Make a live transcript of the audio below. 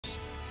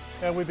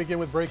And we begin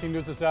with breaking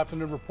news this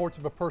afternoon. Reports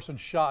of a person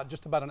shot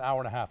just about an hour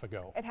and a half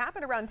ago. It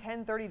happened around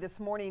 10:30 this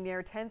morning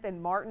near 10th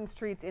and Martin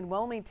Streets in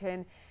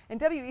Wilmington. And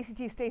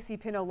WECT Stacy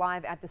Pino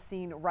live at the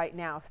scene right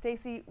now.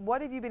 Stacy,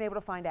 what have you been able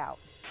to find out?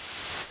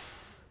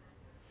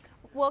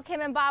 Well,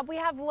 Kim and Bob, we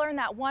have learned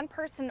that one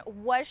person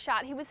was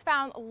shot. He was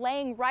found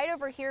laying right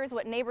over here is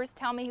what neighbors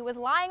tell me. He was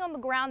lying on the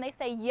ground, they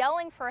say,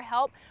 yelling for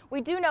help.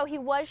 We do know he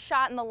was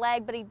shot in the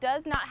leg, but he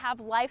does not have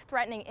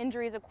life-threatening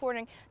injuries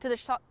according to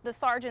the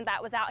sergeant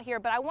that was out here.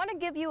 But I want to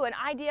give you an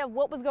idea of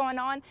what was going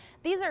on.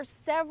 These are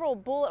several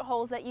bullet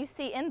holes that you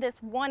see in this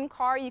one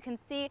car. You can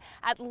see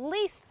at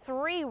least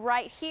 3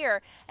 right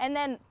here. And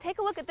then take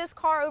a look at this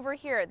car over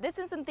here. This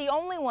isn't the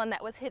only one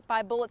that was hit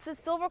by bullets. This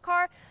silver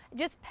car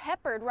just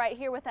peppered right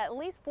here with at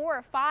least 4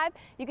 or 5.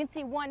 You can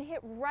see one hit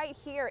right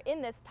here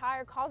in this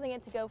tire, causing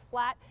it to go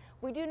flat.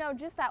 We do know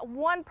just that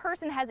one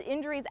person has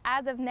injuries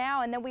as of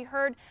now, and then we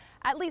heard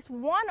at least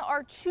 1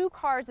 or 2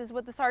 cars, is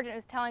what the sergeant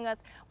is telling us,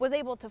 was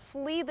able to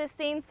flee the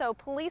scene. So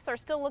police are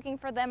still looking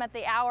for them at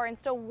the hour and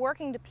still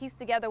working to piece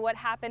together what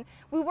happened.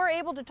 We were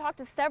able to talk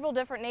to several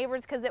different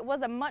neighbors because it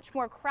was a much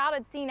more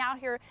crowded scene out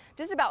here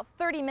just about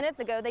 30 minutes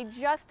ago. They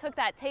just took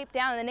that tape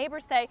down, and the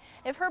neighbors say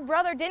if her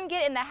brother didn't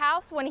get in the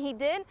house when he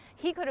did,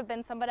 he could have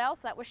been somebody else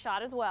that was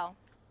shot as well.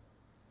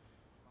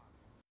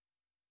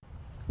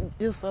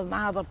 Just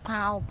another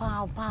pow,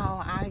 pow,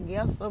 pow, I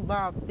guess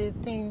about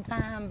 15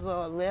 times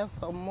or less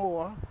or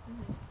more.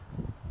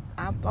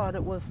 I thought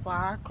it was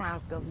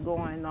firecrackers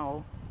going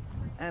off.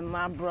 And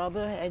my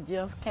brother had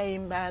just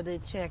came by to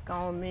check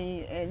on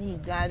me, and he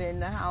got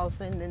in the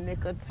house in the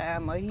nick of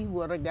time or he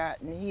would have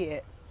gotten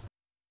hit.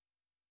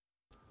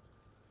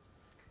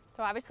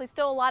 So obviously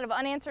still a lot of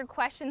unanswered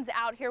questions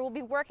out here. We'll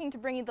be working to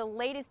bring you the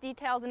latest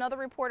details. Another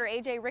reporter,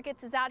 AJ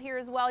Ricketts, is out here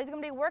as well. He's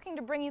going to be working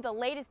to bring you the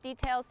latest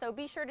details, so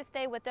be sure to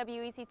stay with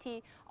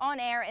WECT on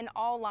air and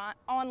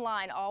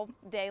online all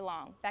day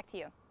long. Back to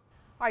you. All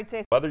right,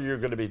 Stacey. Whether you're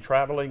going to be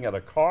traveling in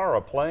a car,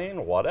 a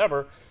plane,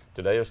 whatever,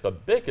 today is the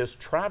biggest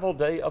travel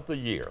day of the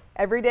year.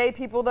 Every day,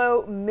 people,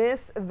 though,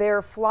 miss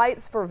their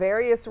flights for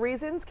various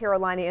reasons.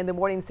 Carolina in the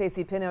Morning,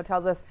 Stacy Pino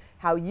tells us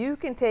how you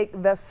can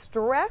take the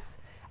stress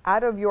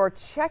out of your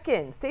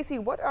check-in. Stacy,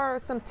 what are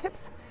some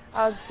tips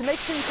to make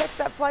sure you catch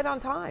that flight on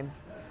time?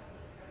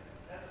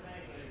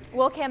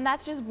 Well, Kim,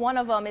 that's just one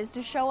of them, is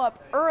to show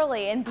up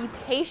early and be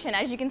patient.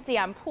 As you can see,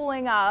 I'm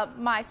pulling up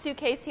my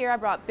suitcase here. I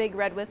brought Big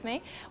Red with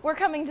me. We're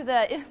coming to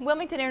the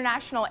Wilmington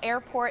International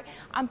Airport.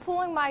 I'm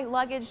pulling my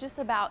luggage. Just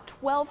about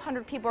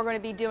 1,200 people are going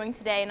to be doing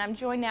today, and I'm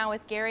joined now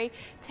with Gary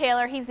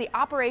Taylor. He's the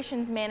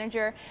operations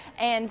manager,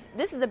 and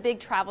this is a big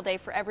travel day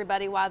for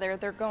everybody, whether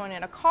they're going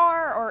in a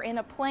car or in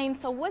a plane.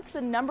 So what's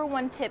the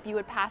 #1 tip you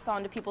would pass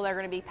on to people that are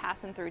going to be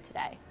passing through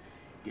today?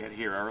 Get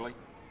here early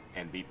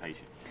and be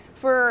patient.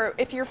 For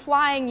if you're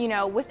flying,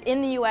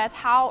 within the U.S.,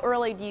 how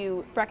early do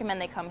you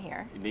recommend they come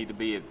here? You need to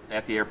be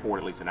at the airport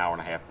at least an hour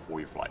and a half before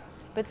your flight.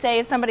 But say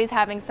if somebody's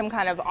having some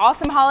kind of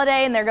awesome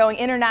holiday and they're going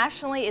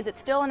internationally, is it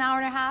still an hour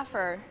and a half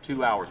or?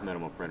 2 hours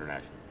minimum for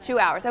international. 2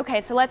 hours. Okay,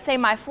 so let's say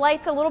my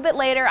flight's a little bit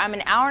later. I'm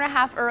an hour and a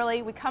half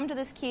early. We come to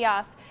this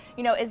kiosk.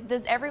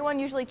 Does everyone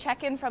usually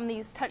check in from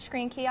these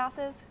touchscreen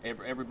kiosks?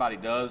 Everybody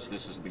does.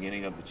 This is the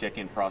beginning of the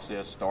check-in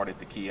process. Start at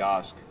the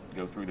kiosk,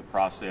 go through the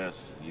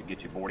process. You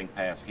get your boarding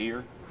pass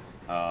here.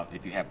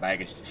 If you have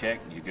baggage to check,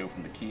 you go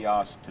from the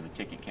kiosk to the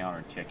ticket counter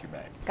and check your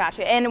bag.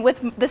 Gotcha. And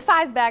with the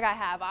size bag I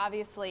have,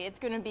 obviously, it's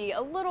going to be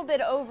a little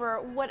bit over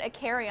what a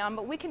carry-on,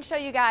 but we can show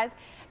you guys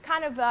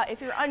kind of,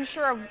 if you're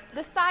unsure of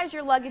the size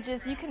your luggage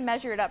is, you can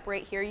measure it up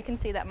right here. You can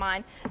see that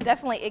mine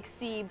definitely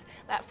exceeds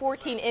that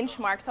 14-inch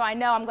mark, so I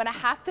know I'm going to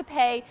have to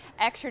pay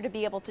extra to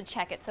be able to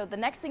check it. So the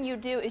next thing you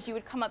do is you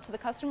would come up to the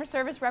customer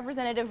service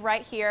representative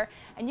right here,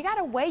 and you got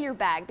to weigh your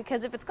bag,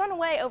 because if it's going to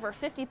weigh over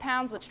 50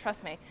 pounds, which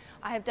trust me,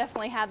 I have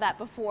definitely had that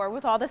before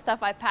with all the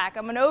stuff I pack.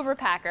 I'm an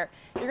overpacker.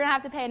 You're going to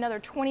have to pay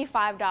another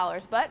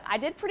 $25, but I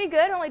did pretty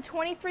good, only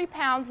 23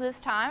 pounds this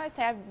time. I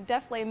say I've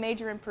definitely a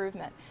major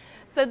improvement.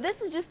 So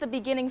this is just the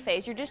beginning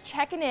phase. You're just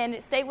checking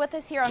in. Stay with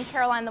us here on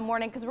Carolina in the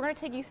Morning, because we're going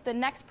to take you through the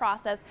next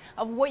process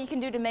of what you can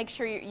do to make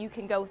sure you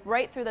can go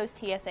right through those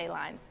TSA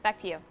lines. Back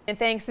to you. And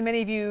thanks. And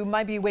many of you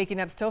might be waking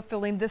up still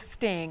feeling the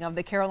sting of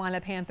the Carolina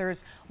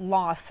Panthers'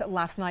 loss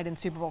last night in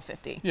Super Bowl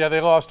 50. Yeah,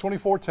 they lost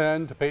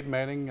 24-10 to Peyton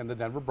Manning and the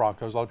Denver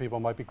Broncos. A lot of people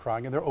might be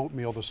crying in their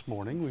oatmeal this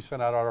morning. We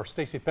sent out our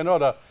Stacy Pino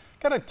to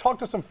kind of talk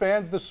to some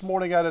fans this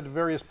morning out at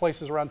various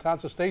places around town.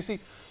 So, Stacy,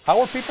 how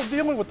are people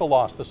dealing with the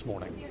loss this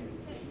morning?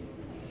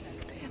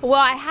 Well,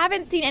 I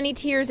haven't seen any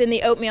tears in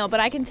the oatmeal, but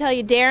I can tell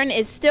you Darren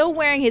is still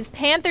wearing his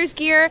Panthers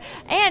gear,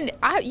 and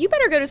you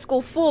better go to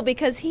school full,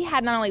 because he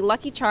had not only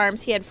Lucky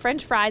Charms, he had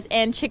French fries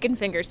and chicken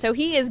fingers. So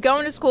he is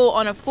going to school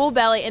on a full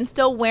belly and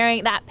still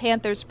wearing that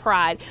Panthers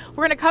pride.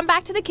 We're going to come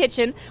back to the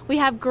kitchen. We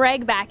have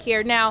Greg back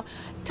here. Now,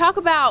 talk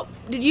about,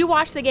 did you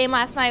watch the game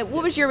last night?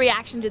 What was your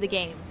reaction to the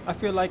game? I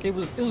feel like it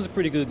was a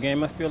pretty good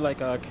game. I feel like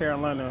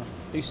Carolina,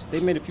 they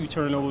made a few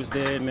turnovers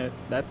there, and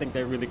I think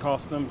that really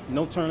cost them.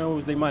 No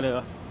turnovers, they might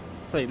have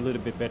played a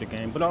little bit better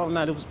game. But all in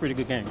all, it was a pretty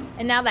good game.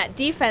 And now that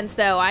defense,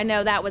 though, I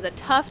know that was a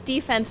tough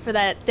defense for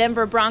that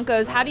Denver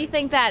Broncos. How do you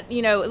think that,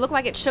 you know, it looked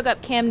like it shook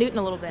up Cam Newton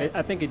a little bit?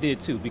 I think it did,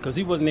 too, because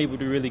he wasn't able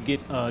to really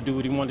do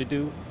what he wanted to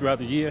do throughout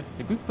the year.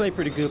 We played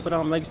pretty good, but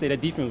like you say,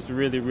 that defense was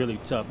really, really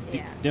tough.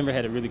 Yeah. Denver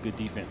had a really good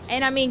defense.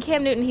 And, I mean,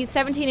 Cam Newton, he's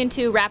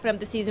 17-2 wrapping up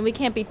the season. We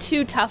can't be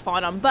too tough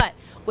on him. But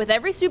with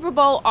every Super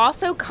Bowl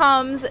also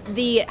comes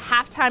the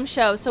halftime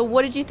show. So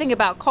what did you think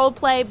about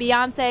Coldplay,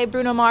 Beyonce,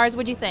 Bruno Mars?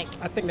 What did you think?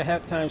 I think the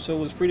halftime show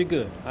was pretty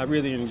good. I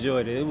really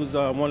enjoyed it. It was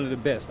one of the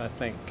best, I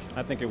think.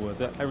 I think it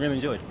was. I really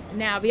enjoyed it.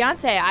 Now,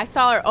 Beyonce, I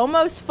saw her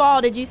almost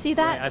fall. Did you see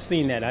that? Yeah, I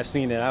seen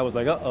that. I was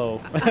like,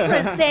 uh-oh.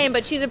 Same,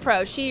 but she's a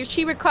pro.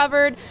 She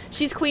recovered.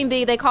 She's Queen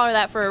Bee. They call her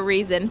that for a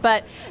reason.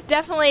 But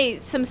definitely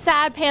some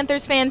sad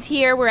Panthers fans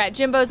here. We're at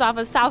Jimbo's off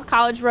of South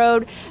College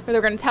Road, where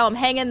they're going to tell them,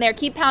 hang in there,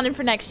 keep pounding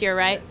for next year,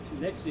 right?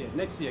 Next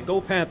year. Go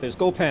Panthers.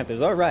 Go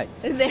Panthers. All right.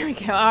 There we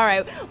go. All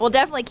right. Well,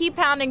 definitely keep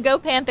pounding. Go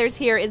Panthers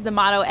here is the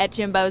motto at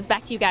Jimbo's.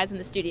 Back to you guys in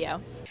the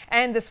studio.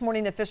 And this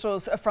morning,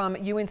 officials from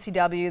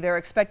UNCW, they're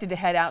expected to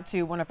head out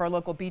to one of our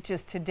local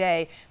beaches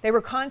today. They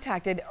were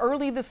contacted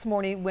early this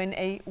morning when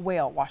a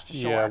whale washed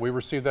ashore. Yeah, we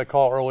received that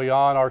call early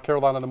on. Our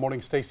Carolina in the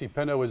Morning Stacey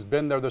Pinto has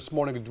been there this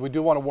morning. We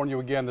do want to warn you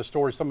again, the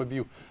story, some of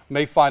you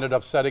may find it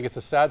upsetting. It's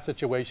a sad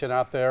situation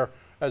out there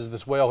as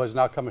this whale has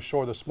now come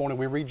ashore this morning.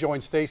 We rejoin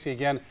Stacey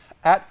again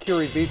at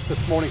Curie Beach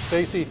this morning.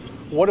 Stacey,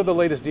 what are the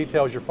latest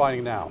details you're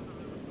finding now?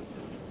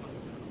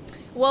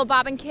 Well,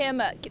 Bob and Kim,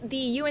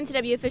 the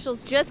UNCW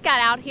officials just got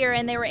out here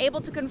and they were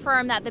able to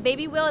confirm that the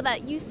baby whale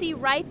that you see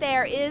right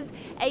there is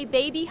a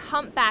baby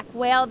humpback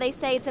whale. They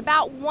say it's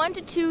about 1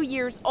 to 2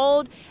 years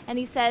old, and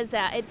he says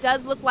that it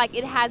does look like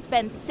it has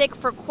been sick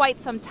for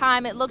quite some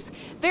time. It looks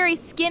very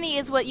skinny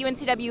is what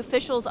UNCW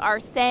officials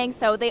are saying,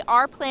 so they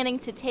are planning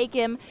to take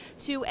him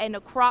to a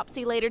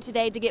necropsy later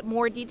today to get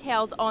more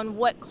details on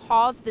what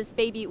caused this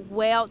baby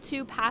whale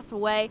to pass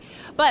away.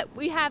 But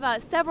we have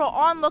several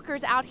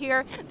onlookers out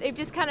here. They've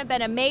just kind of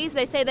been amazed.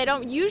 They say they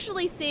don't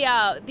usually see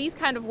these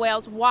kind of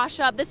whales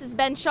wash up. This is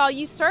Ben Shaw.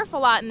 You surf a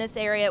lot in this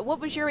area. What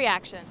was your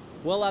reaction?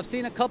 Well, I've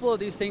seen a couple of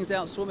these things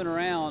out swimming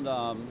around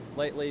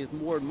lately,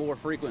 more and more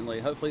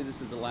frequently. Hopefully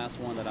this is the last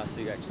one that I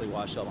see actually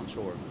wash up on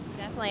shore.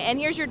 Definitely. And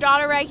here's your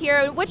daughter right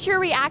here. What's your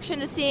reaction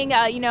to seeing,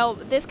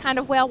 this kind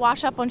of whale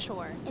wash up on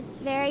shore?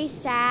 It's very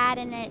sad,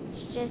 and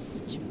it's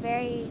just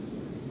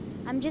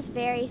I'm just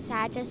very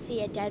sad to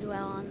see a dead whale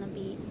on the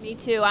beach. Me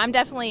too. I'm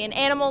definitely an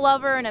animal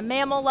lover and a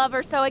mammal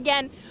lover. So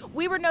again,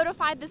 we were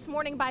notified this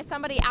morning by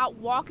somebody out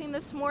walking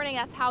this morning.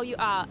 That's how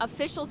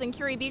officials in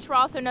Curie Beach were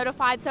also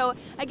notified. So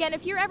again,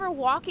 if you're ever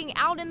walking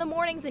out in the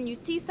mornings and you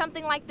see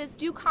something like this,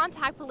 do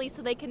contact police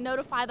so they can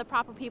notify the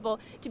proper people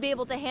to be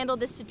able to handle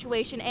this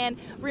situation and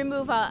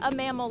remove a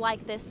mammal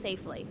like this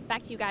safely.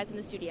 Back to you guys in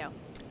the studio.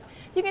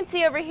 You can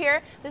see over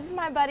here, this is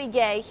my buddy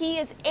Gay. He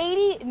is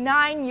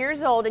 89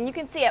 years old, and you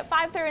can see at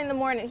 5:30 in the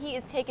morning he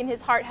is taking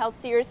his heart health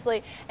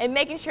seriously and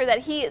making sure that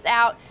he is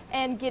out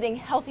and getting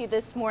healthy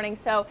this morning.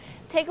 So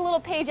take a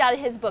little page out of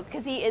his book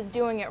because he is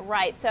doing it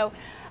right. So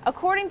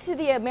according to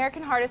the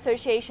American Heart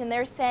Association,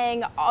 they're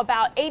saying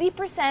about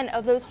 80%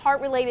 of those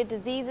heart-related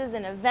diseases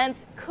and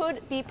events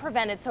could be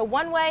prevented. So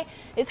one way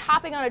is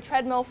hopping on a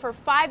treadmill for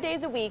 5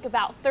 days a week,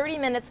 about 30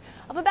 minutes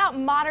of about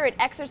moderate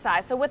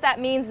exercise. So what that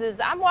means is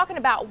I'm walking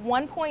about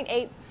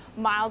 1.8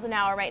 miles an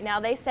hour right now.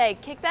 They say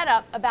kick that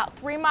up about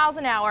 3 miles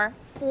an hour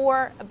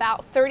for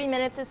about 30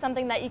 minutes is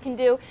something that you can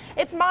do.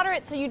 It's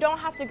moderate, so you don't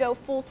have to go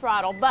full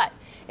throttle, but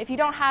if you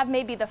don't have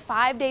maybe the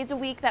 5 days a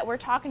week that we're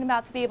talking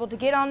about to be able to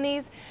get on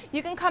these,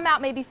 you can come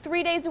out maybe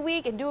 3 days a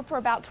week and do it for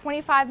about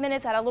 25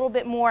 minutes at a little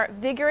bit more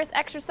vigorous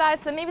exercise.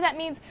 So maybe that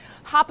means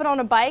hopping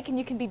on a bike, and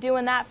you can be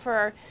doing that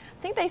for,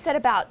 I think they said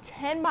about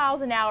 10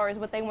 miles an hour is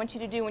what they want you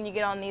to do when you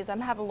get on these.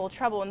 I'm having a little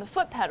trouble in the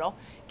foot pedal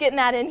getting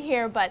that in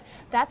here, but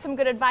that's some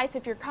good advice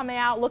if you're coming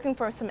out looking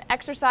for some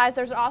exercise.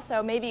 There's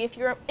also maybe if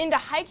you're into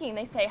hiking,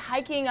 they say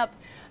hiking up,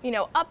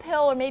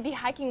 uphill, or maybe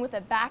hiking with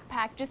a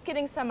backpack, just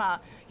getting some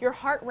your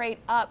heart rate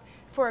up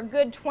for a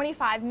good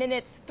 25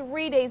 minutes,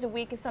 3 days a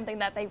week is something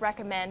that they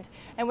recommend.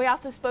 And we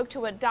also spoke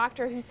to a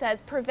doctor who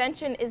says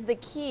prevention is the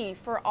key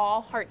for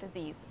all heart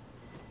disease.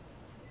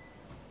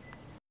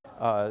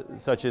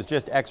 Such as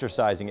just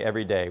exercising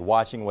every day,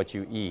 watching what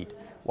you eat,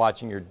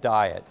 watching your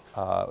diet,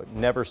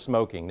 never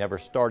smoking, never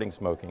starting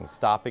smoking,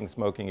 stopping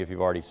smoking if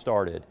you've already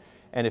started.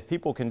 And if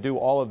people can do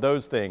all of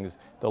those things,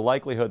 the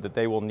likelihood that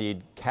they will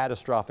need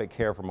catastrophic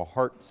care from a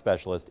heart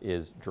specialist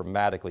is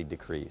dramatically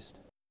decreased.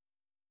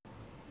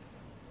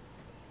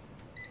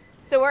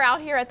 So we're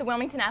out here at the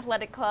Wilmington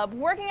Athletic Club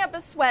working up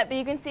a sweat, but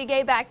you can see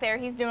Gay back there.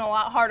 He's doing a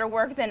lot harder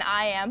work than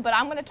I am. But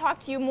I'm going to talk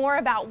to you more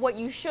about what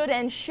you should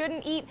and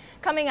shouldn't eat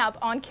coming up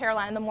on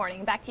Carolina in the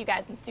Morning. Back to you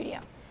guys in the studio.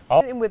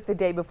 And with the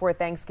day before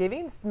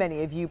Thanksgiving,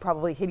 many of you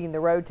probably hitting the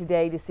road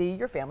today to see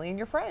your family and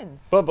your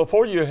friends. But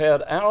before you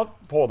head out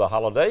for the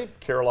holiday,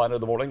 Carolina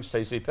in the Morning,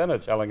 Stacey Pinto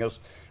telling us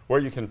where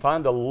you can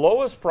find the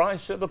lowest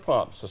price at the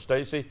pump. So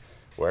Stacey,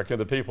 where can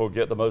the people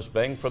get the most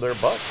bang for their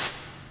buck?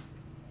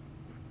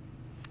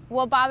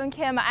 Well, Bob and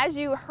Kim, as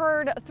you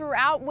heard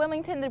throughout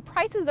Wilmington, the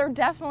prices are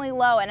definitely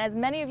low. And as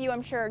many of you,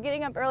 I'm sure, are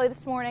getting up early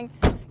this morning,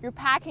 you're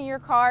packing your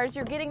cars,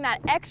 you're getting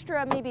that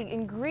extra maybe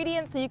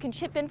ingredient so you can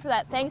chip in for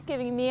that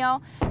Thanksgiving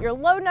meal. You're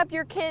loading up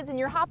your kids and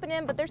you're hopping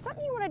in, but there's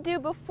something you want to do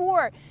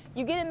before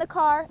you get in the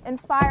car and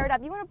fire it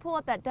up. You want to pull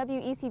up that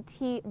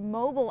WECT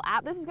mobile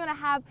app. This is going to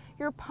have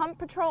your pump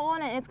patrol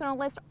on it, and it's going to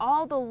list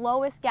all the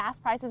lowest gas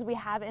prices we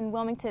have in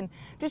Wilmington.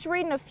 Just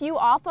reading a few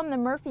off them, the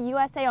Murphy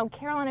USA on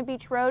Carolina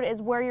Beach Road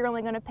is where you're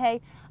only going to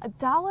pay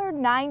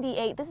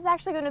 $1.98. This is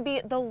actually going to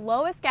be the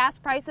lowest gas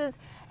prices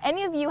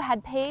any of you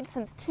had paid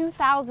since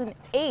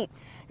 2008.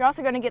 You're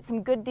also going to get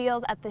some good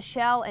deals at the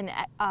Shell and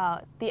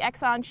the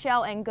Exxon,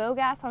 Shell, and Go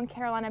Gas on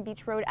Carolina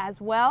Beach Road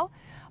as well.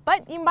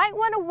 But you might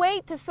want to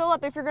wait to fill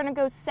up if you're going to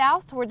go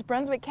south towards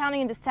Brunswick County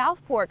into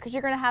Southport, because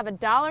you're going to have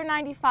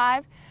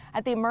 $1.95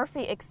 at the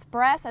Murphy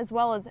Express, as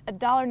well as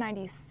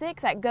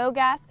 $1.96 at Go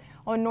Gas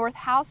on North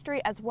House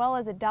Street, as well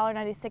as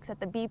 $1.96 at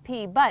the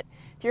BP. But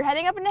if you're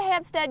heading up into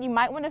Hampstead, you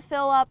might want to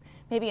fill up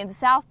maybe in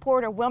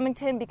Southport or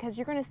Wilmington, because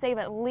you're going to save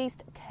at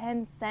least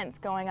 10 cents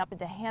going up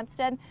into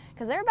Hampstead,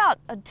 because they're about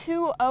a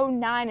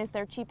 $2.09 is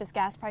their cheapest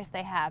gas price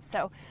they have.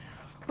 So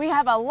we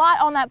have a lot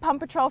on that pump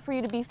patrol for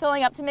you to be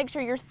filling up to make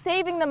sure you're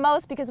saving the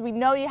most, because we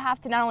know you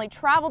have to not only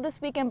travel this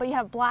weekend, but you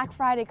have Black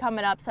Friday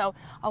coming up. So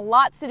a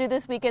lot to do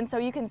this weekend. So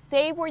you can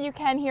save where you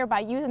can here by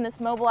using this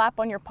mobile app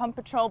on your pump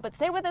patrol. But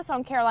stay with us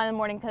on Carolina in the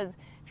Morning, because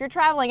if you're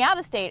traveling out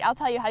of state, I'll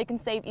tell you how you can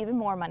save even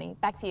more money.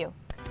 Back to you.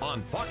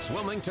 On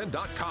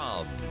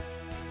FoxWilmington.com.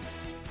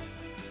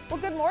 Well,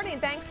 good morning.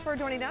 Thanks for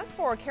joining us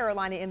for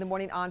Carolina in the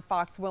Morning on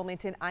Fox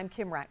Wilmington. I'm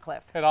Kim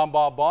Ratcliffe. And I'm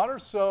Bob Bonner.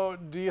 So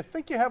do you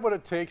think you have what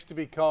it takes to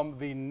become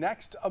the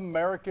next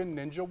American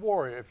Ninja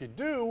Warrior? If you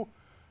do,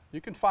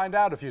 you can find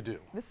out if you do.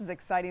 This is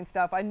exciting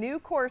stuff. A new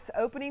course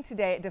opening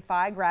today at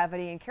Defy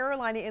Gravity in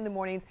Carolina in the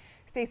Morning's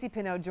Stacy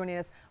Pinot joining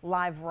us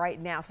live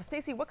right now. So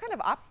Stacy, what kind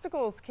of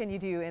obstacles can you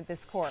do in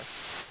this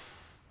course?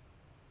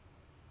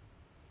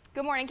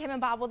 Good morning, Kim and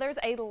Bob. Well, there's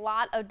a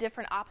lot of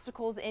different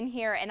obstacles in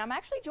here, and I'm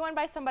actually joined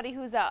by somebody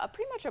who's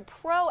pretty much a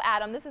pro at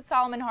them. This is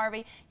Solomon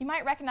Harvey. You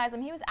might recognize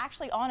him. He was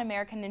actually on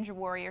American Ninja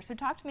Warrior. So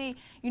talk to me,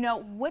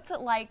 what's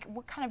it like?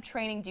 What kind of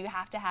training do you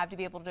have to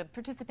be able to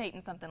participate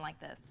in something like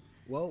this?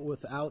 Well,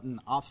 without an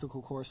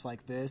obstacle course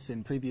like this,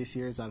 in previous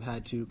years I've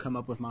had to come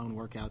up with my own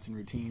workouts and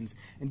routines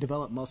and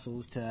develop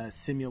muscles to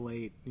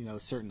simulate,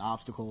 certain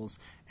obstacles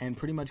and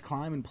pretty much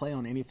climb and play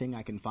on anything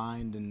I can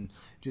find and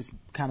just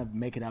kind of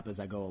make it up as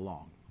I go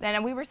along.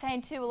 And we were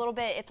saying, too, a little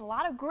bit, it's a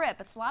lot of grip,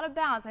 it's a lot of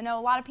balance. I know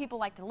a lot of people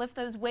like to lift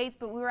those weights,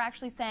 but we were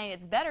actually saying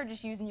it's better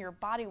just using your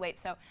body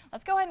weight. So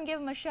let's go ahead and give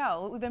him a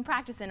show, what we've been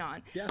practicing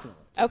on.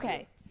 Definitely.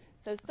 Okay,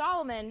 so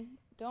Solomon,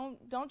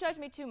 don't judge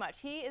me too much.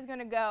 He is going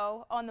to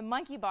go on the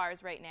monkey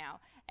bars right now.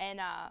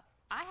 And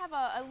I have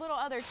a little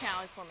other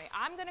challenge for me.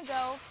 I'm going to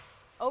go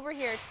over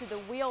here to the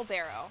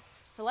wheelbarrow.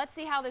 So let's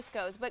see how this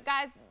goes. But,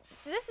 guys,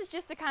 this is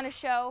just to kind of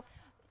show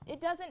it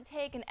doesn't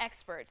take an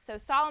expert. So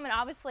Solomon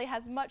obviously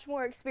has much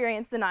more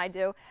experience than I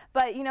do.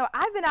 But,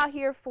 I've been out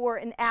here for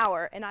an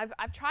hour, and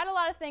I've tried a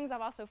lot of things. I've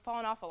also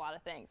fallen off a lot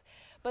of things.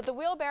 But the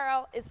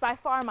wheelbarrow is by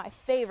far my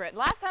favorite.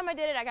 Last time I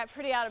did it, I got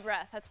pretty out of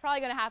breath. That's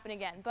probably going to happen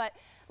again. But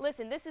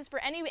listen, this is for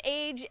any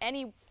age,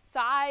 any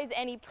size,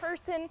 any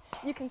person.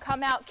 You can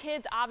come out.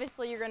 Kids,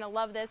 obviously, you're going to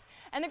love this.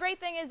 And the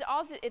great thing is,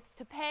 it's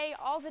to pay.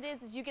 All it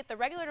is you get the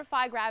regular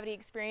Defy Gravity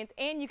experience,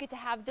 and you get to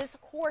have this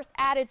course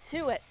added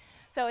to it.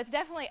 So it's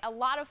definitely a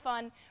lot of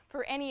fun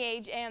for any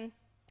age. And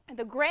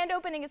the grand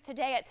opening is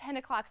today at 10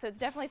 o'clock, so it's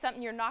definitely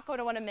something you're not going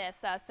to want to miss.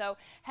 So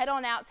head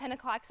on out, 10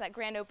 o'clock is that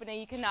grand opening.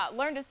 You can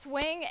learn to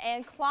swing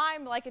and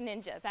climb like a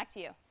ninja. Back to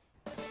you.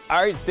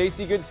 All right,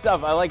 Stacy, good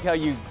stuff. I like how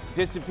you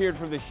disappeared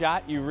from the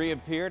shot, you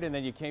reappeared, and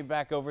then you came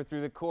back over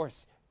through the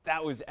course.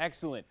 That was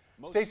excellent.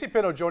 Stacy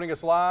Pinot joining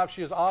us live.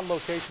 She is on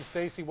location.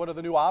 Stacy, what are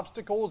the new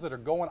obstacles that are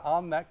going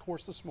on that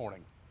course this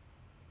morning?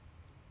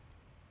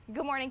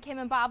 Good morning, Kim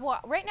and Bob.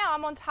 Well, right now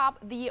I'm on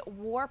top of the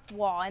warp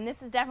wall, and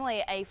this is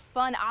definitely a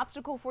fun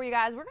obstacle for you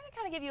guys. We're going to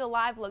kind of give you a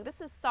live look.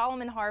 This is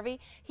Solomon Harvey.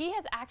 He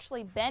has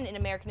actually been in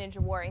American Ninja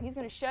Warrior, and he's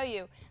going to show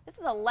you. This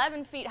is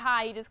 11 feet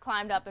high. He just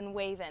climbed up and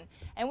waving.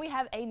 And we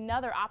have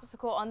another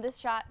obstacle on this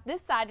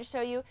side to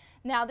show you.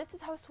 Now, this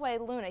is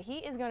Josue Luna. He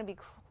is going to be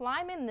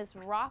climbing this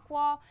rock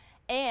wall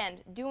and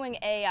doing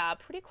a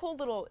pretty cool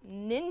little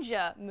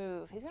ninja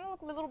move. He's going to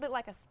look a little bit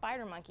like a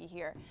spider monkey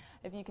here,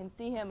 if you can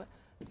see him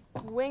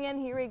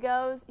swinging. Here he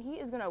goes. He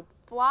is going to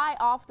fly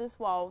off this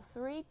wall.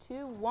 3,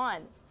 2,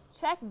 1.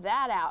 Check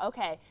that out.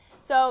 Okay,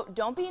 so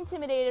don't be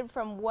intimidated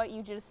from what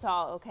you just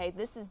saw. Okay,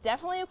 this is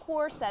definitely a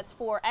course that's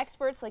for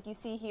experts, like you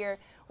see here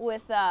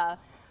with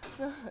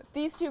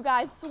these two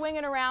guys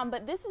swinging around.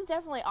 But this is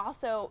definitely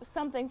also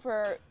something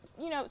for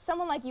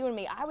someone like you and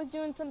me. I was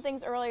doing some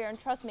things earlier, and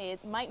trust me,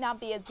 it might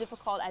not be as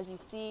difficult as you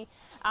see.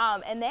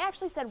 And they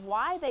actually said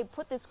why they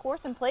put this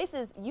course in place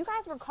is you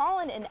guys were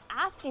calling and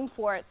asking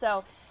for it.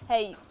 So,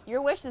 hey,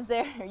 your wish is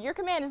there. Your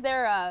command is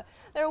their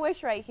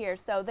wish right here.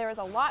 So there is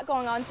a lot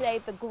going on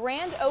today. The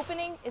grand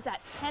opening is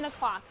at 10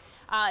 o'clock.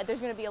 There's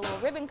going to be a little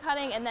ribbon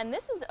cutting, and then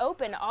this is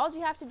open. All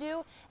you have to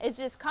do is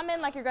just come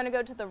in like you're going to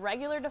go to the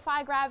regular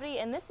Defy Gravity,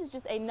 and this is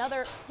just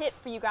another hit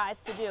for you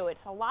guys to do.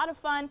 It's a lot of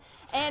fun,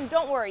 and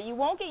don't worry, you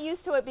won't get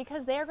used to it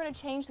because they are going to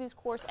change these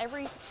courses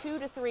every 2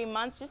 to 3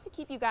 months just to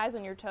keep you guys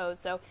on your toes.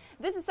 So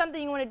this is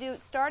something you want to do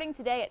starting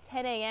today at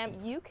 10 a.m.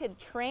 You could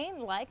train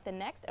like the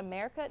next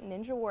America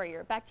Ninja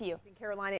Warrior. Back to you. Carolina.